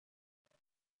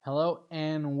Hello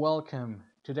and welcome.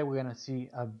 Today we're going to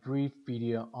see a brief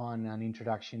video on an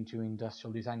introduction to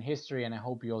industrial design history, and I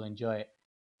hope you all enjoy it.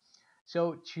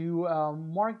 So to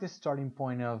mark the starting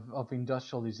point of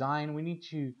industrial design, we need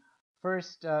to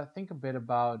first think a bit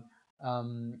about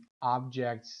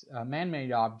objects,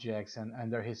 man-made objects,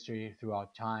 and their history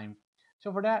throughout time.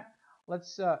 So for that,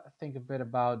 let's think a bit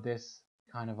about this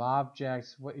kind of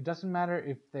objects. It doesn't matter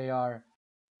if they are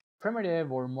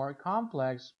primitive or more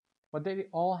complex, what they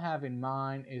all have in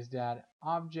mind is that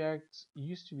objects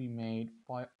used to be made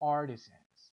by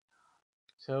artisans.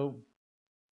 So,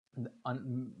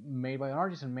 made by an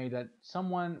artisan made that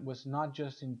someone was not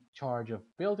just in charge of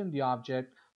building the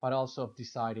object, but also of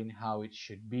deciding how it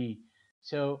should be.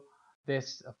 So,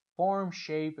 this form,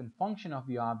 shape, and function of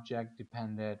the object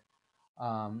depended,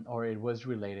 or it was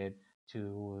related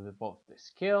to both the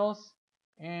skills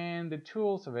and the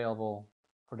tools available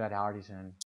for that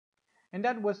artisan. And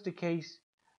that was the case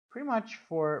pretty much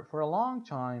for a long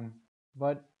time.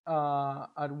 But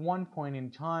at one point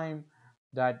in time,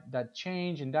 that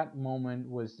change in that moment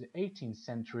was the 18th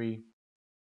century,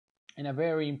 and a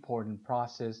very important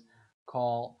process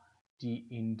called the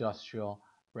Industrial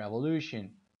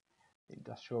Revolution. The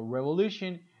Industrial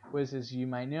Revolution was, as you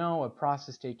might know, a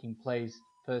process taking place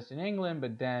first in England,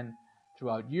 but then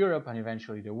throughout Europe and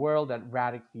eventually the world, that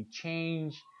radically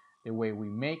changed the way we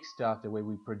make stuff, the way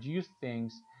we produce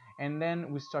things, and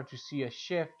then we start to see a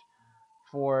shift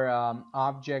for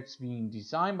objects being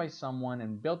designed by someone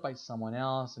and built by someone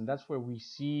else, and that's where we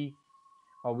see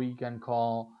what we can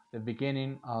call the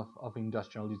beginning of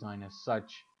industrial design as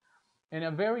such. And a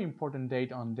very important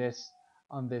date on this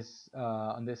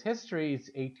history is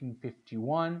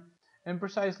 1851, and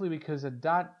precisely because at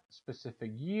that specific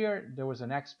year there was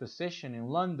an exposition in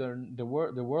London, the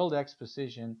World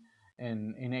Exposition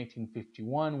in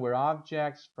 1851, where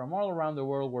objects from all around the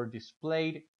world were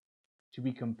displayed to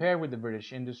be compared with the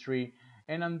British industry.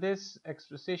 And on this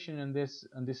exposition, on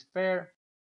this fair,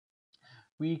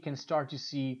 we can start to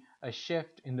see a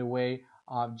shift in the way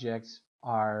objects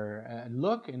are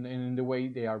look and in the way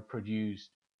they are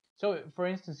produced. So, for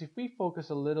instance, if we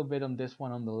focus a little bit on this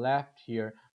one on the left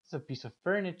here, it's a piece of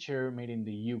furniture made in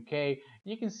the UK.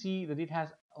 You can see that it has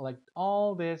like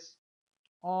all this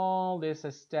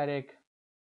aesthetic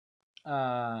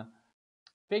uh,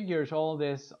 figures, all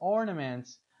these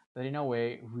ornaments that in a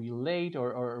way relate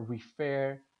or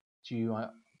refer to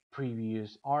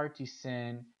previous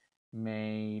artisan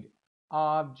made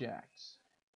objects.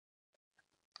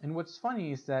 And what's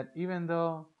funny is that even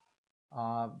though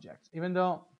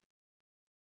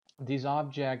these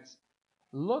objects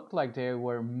look like they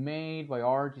were made by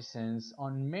artisans,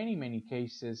 on many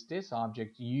cases this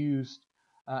object used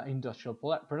industrial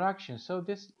production. So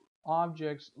these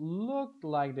objects looked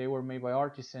like they were made by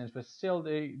artisans, but still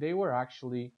they were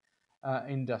actually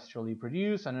industrially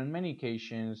produced, and on many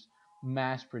occasions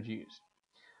mass produced.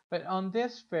 But on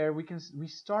this fair, we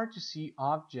start to see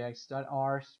objects that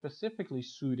are specifically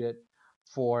suited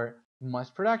for mass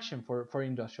production, for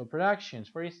industrial productions.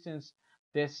 For instance,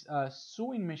 this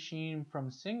sewing machine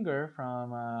from Singer,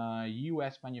 from a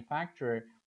U.S. manufacturer,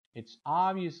 it's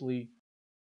obviously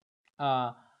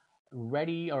uh,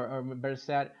 ready, or better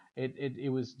said,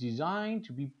 it was designed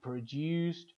to be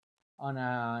produced on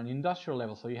an industrial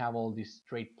level. So you have all these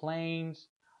straight planes.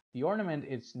 The ornament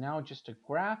is now just a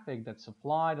graphic that's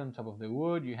applied on top of the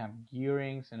wood. You have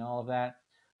gearings and all of that.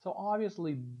 So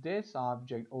obviously this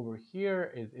object over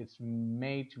here, it's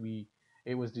made to be,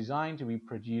 it was designed to be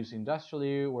produced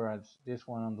industrially, whereas this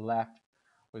one on the left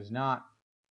was not.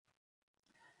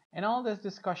 And all this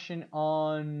discussion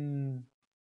on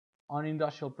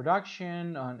industrial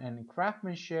production and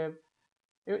craftsmanship,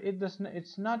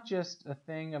 it's not just a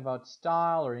thing about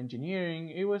style or engineering.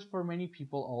 It was for many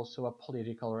people also a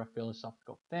political or a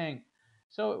philosophical thing.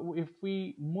 So if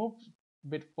we move a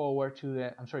bit forward to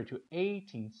the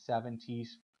 1870s,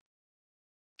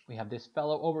 we have this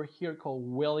fellow over here called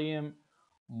William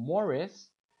Morris,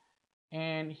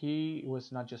 and he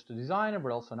was not just a designer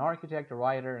but also an architect, a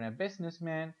writer, and a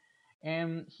businessman.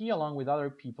 And he, along with other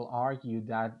people, argued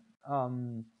that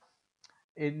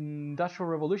industrial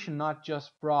revolution not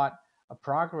just brought a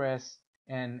progress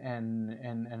and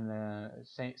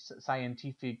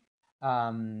scientific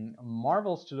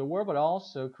marvels to the world, but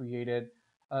also created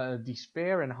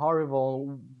despair and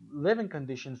horrible living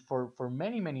conditions for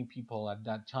many people at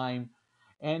that time.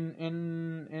 And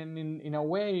in a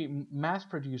way,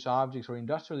 mass-produced objects or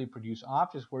industrially produced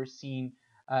objects were seen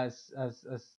as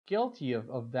guilty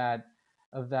of that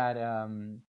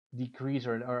decrease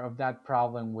or of that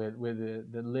problem with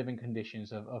the living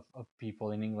conditions of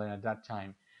people in England at that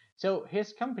time. So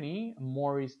his company,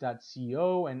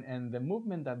 Morris.co, and the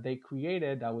movement that they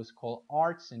created that was called um,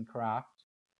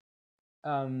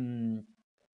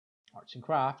 arts and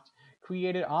craft,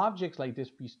 created objects like this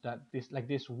piece, like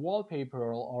this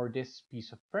wallpaper, or this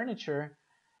piece of furniture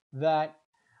that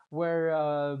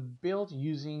were built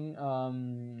using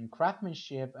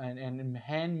craftsmanship and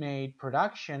handmade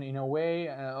production, in a way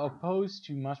opposed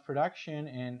to mass production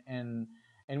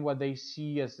and what they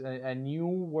see as a new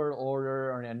world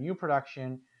order, or a new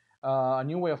production, a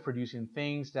new way of producing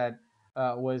things that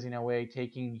was in a way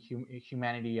taking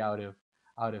humanity out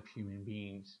of human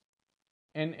beings.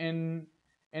 And and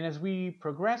and as we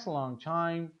progress a long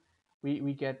time,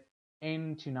 we get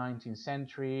into 19th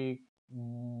century,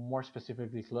 more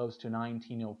specifically close to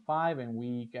 1905, and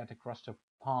we get across the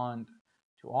pond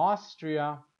to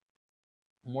Austria,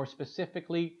 more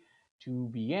specifically to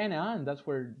Vienna, and that's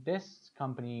where this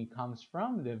company comes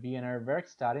from, the Wiener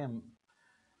Werkstatt. I'm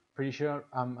pretty sure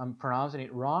I'm pronouncing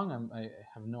it wrong. I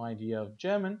have no idea of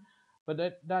German, but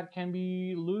that can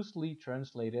be loosely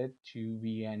translated to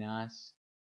Vienna's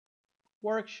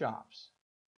workshops.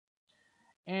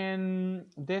 And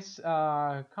this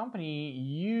company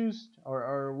used,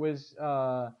 or was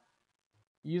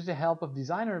used the help of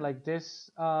designer like this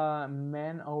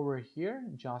man over here,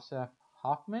 Joseph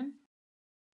Hoffman,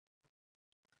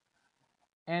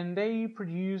 and they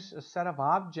produced a set of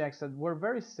objects that were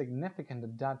very significant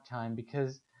at that time,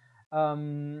 because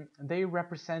they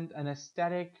represent an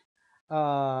aesthetic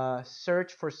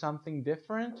search for something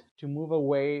different, to move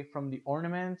away from the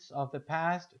ornaments of the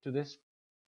past to this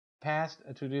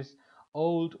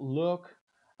old look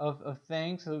of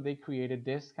things. So they created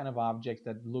this kind of objects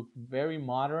that looked very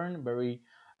modern, very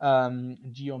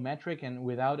geometric, and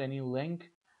without any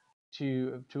link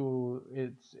to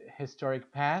its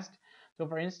historic past. So,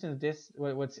 for instance,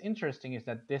 what's interesting is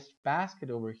that this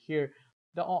basket over here,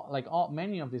 like all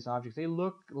many of these objects, they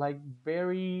look like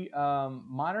very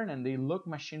modern, and they look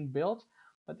machine built,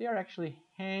 but they are actually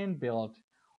hand built,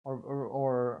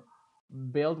 or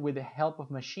built with the help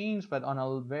of machines, but on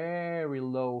a very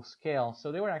low scale.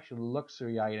 So they were actually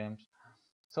luxury items.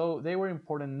 So they were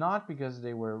important not because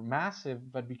they were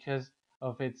massive, but because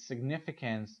of its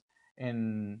significance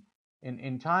in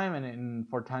in time, and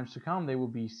for times to come. They will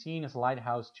be seen as a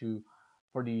lighthouse to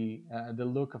for the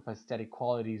look of aesthetic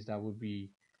qualities that would be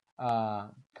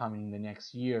coming in the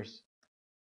next years.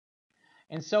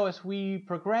 And so as we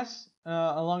progress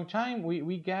along time,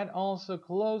 we get also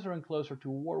closer and closer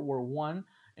to World War One,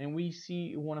 and we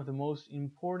see one of the most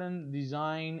important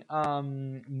design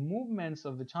movements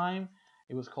of the time.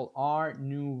 It was called Art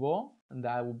Nouveau, and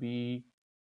that would be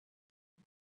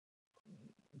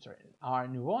sorry,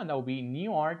 Art Nouveau, and that would be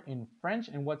new art in French.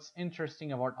 And what's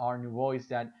interesting about Art Nouveau is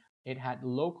that it had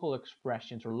local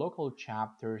expressions, or local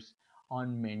chapters,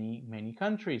 on many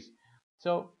countries.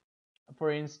 So for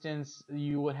instance,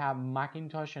 you would have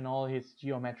Macintosh and all his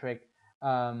geometric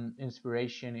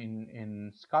inspiration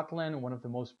in Scotland. One of the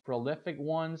most prolific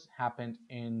ones happened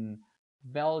in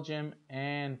Belgium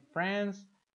and France,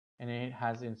 and it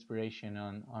has inspiration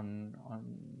on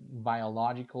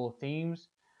biological themes.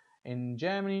 In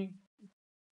Germany,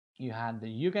 you had the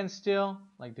Jugendstil,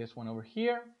 like this one over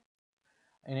here.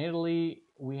 In Italy,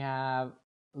 we have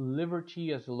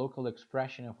liberty as the local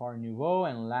expression of Art Nouveau,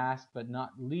 and last but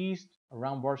not least,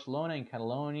 around Barcelona, in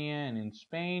Catalonia, and in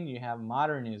Spain, you have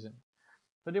modernism.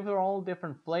 But these are all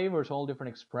different flavors, all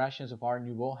different expressions of Art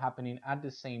Nouveau happening at the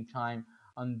same time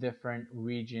on different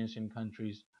regions and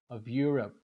countries of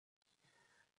Europe.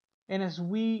 And as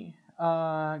we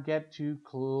get to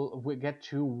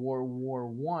World War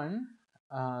One,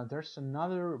 there's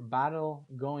another battle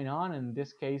going on. In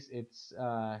this case, it's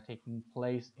taking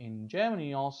place in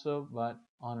Germany also, but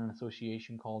on an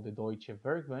association called the Deutsche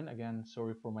Werkbund. Again,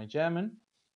 sorry for my German.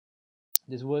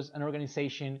 This was an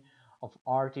organization of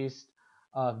artists,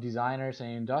 of designers,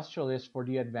 and industrialists for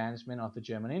the advancement of the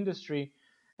German industry.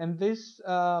 And this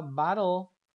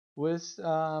battle was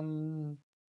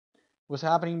was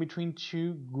happening between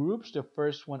two groups. The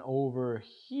first one over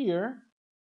here,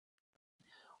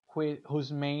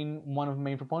 whose one of the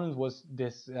main proponents was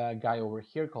this guy over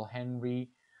here called Henry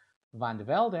van de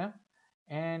Velde,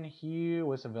 and he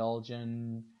was a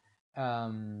Belgian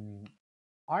um,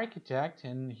 architect,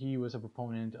 and he was a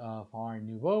proponent of Art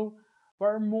Nouveau.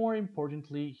 But more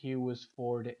importantly, he was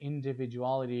for the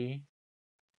individuality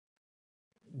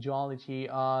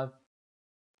of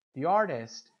the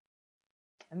artist.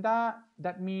 And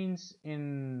that means,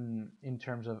 in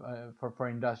terms of for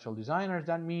industrial designers,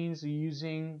 that means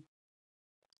using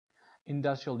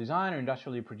industrial design or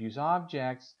industrially produced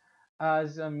objects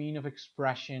as a mean of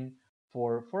expression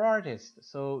for artists.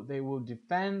 So they will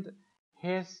defend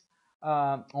his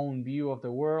own view of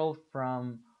the world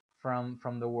from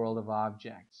the world of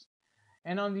objects.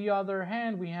 And on the other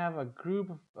hand, we have a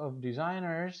group of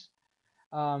designers,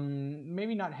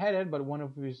 maybe not headed, but one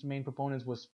of his main proponents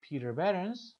was Peter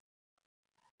Behrens,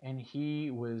 and he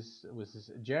was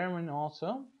German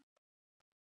also,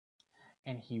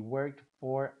 and he worked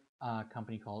for a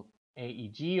company called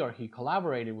AEG, or he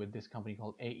collaborated with this company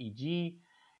called AEG,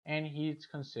 and he's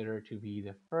considered to be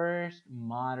the first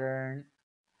modern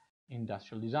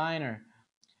industrial designer.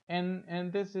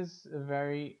 And this is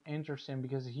very interesting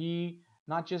because he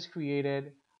not just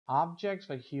created objects,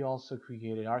 but he also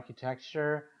created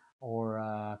architecture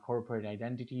or corporate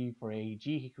identity for AEG.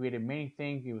 He created many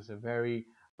things. It was a very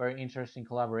interesting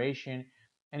collaboration.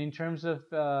 And in terms of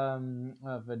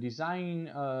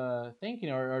design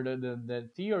thinking, or the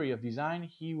theory of design,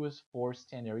 he was for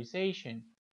standardization.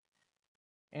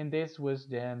 And this was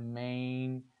the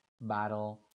main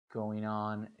battle going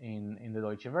on in the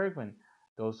Deutsche Werkbund.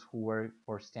 Those who were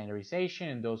for standardization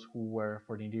and those who were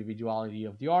for the individuality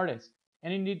of the artist.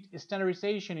 And indeed,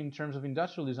 standardization in terms of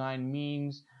industrial design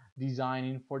means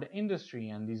designing for the industry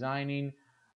and designing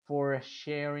for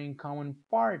sharing common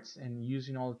parts and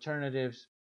using alternatives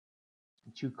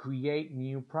to create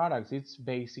new products. It's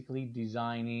basically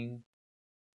design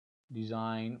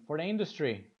for the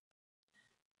industry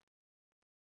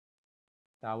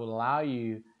that will allow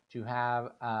you to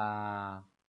have a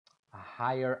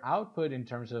higher output in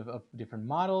terms of different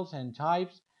models and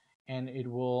types, and it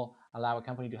will allow a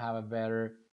company to have a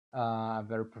better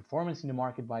performance in the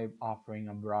market by offering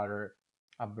a broader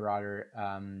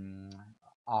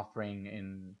offering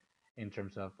in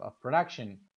terms of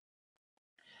production.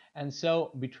 And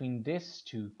so between these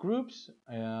two groups,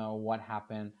 what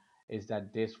happened is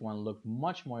that this one looked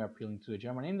much more appealing to the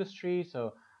German industry.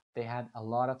 So they had a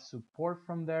lot of support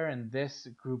from there, and this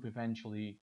group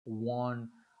eventually won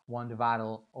the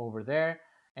battle over there.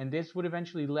 And this would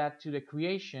eventually lead to the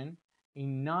creation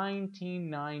in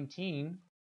 1919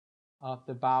 of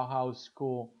the Bauhaus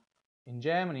School in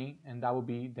Germany, and that will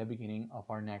be the beginning of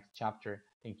our next chapter.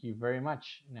 Thank you very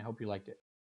much, and I hope you liked it.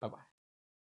 Bye bye.